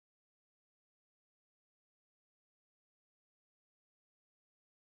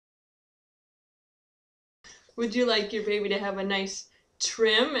Would you like your baby to have a nice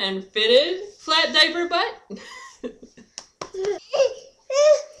trim and fitted flat diaper butt?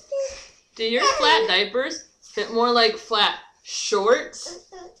 Do your flat diapers fit more like flat shorts?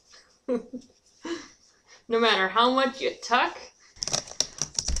 No matter how much you tuck?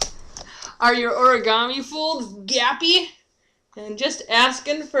 Are your origami folds gappy and just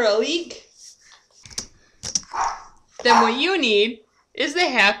asking for a leak? Then what you need is the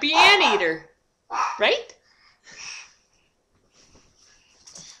happy anteater, right?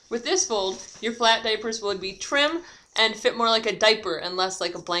 With this fold, your flat diapers would be trim and fit more like a diaper and less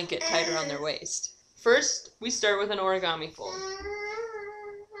like a blanket tied around their waist. First, we start with an origami fold.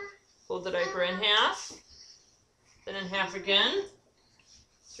 Fold the diaper in half, then in half again.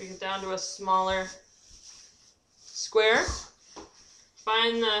 So we get down to a smaller square.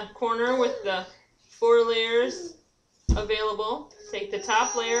 Find the corner with the 4 layers available. Take the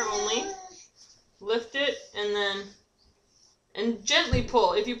top layer only, lift it, and gently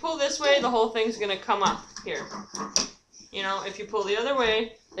pull. If you pull this way, the whole thing's going to come up here. You know, if you pull the other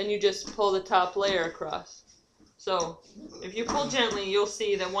way, then you just pull the top layer across. So if you pull gently, you'll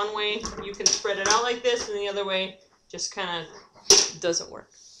see that one way you can spread it out like this, and the other way just kind of doesn't work.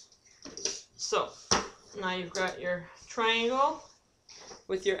 So now you've got your triangle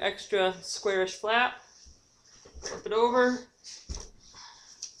with your extra squarish flap. Flip it over.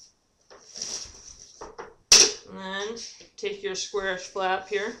 And then take your squarish flap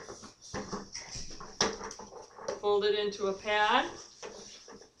here. Fold it into a pad.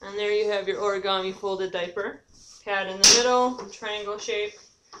 And there you have your origami folded diaper. Pad in the middle, triangle shape.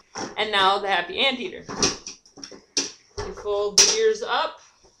 And now the happy anteater. You fold the ears up.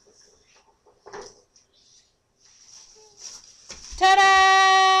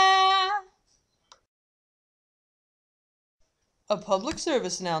 Ta-da! A public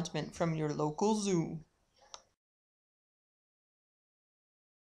service announcement from your local zoo.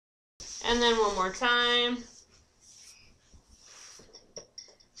 And then one more time.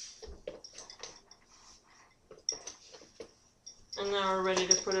 And now we're ready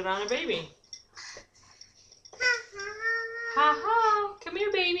to put it on a baby. Ha ha! Come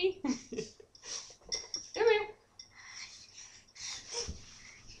here, baby. Come here.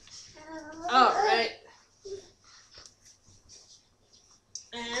 All right.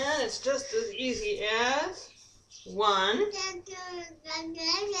 And it's just as easy as 1,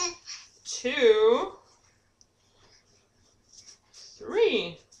 2,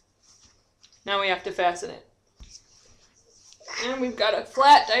 3. Now we have to fasten it. And we've got a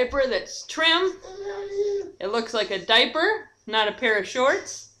flat diaper that's trim. It looks like a diaper, not a pair of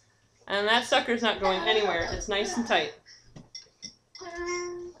shorts. And that sucker's not going anywhere. It's nice and tight.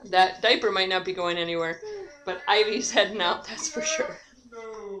 That diaper might not be going anywhere, but Ivy's heading out, that's for sure.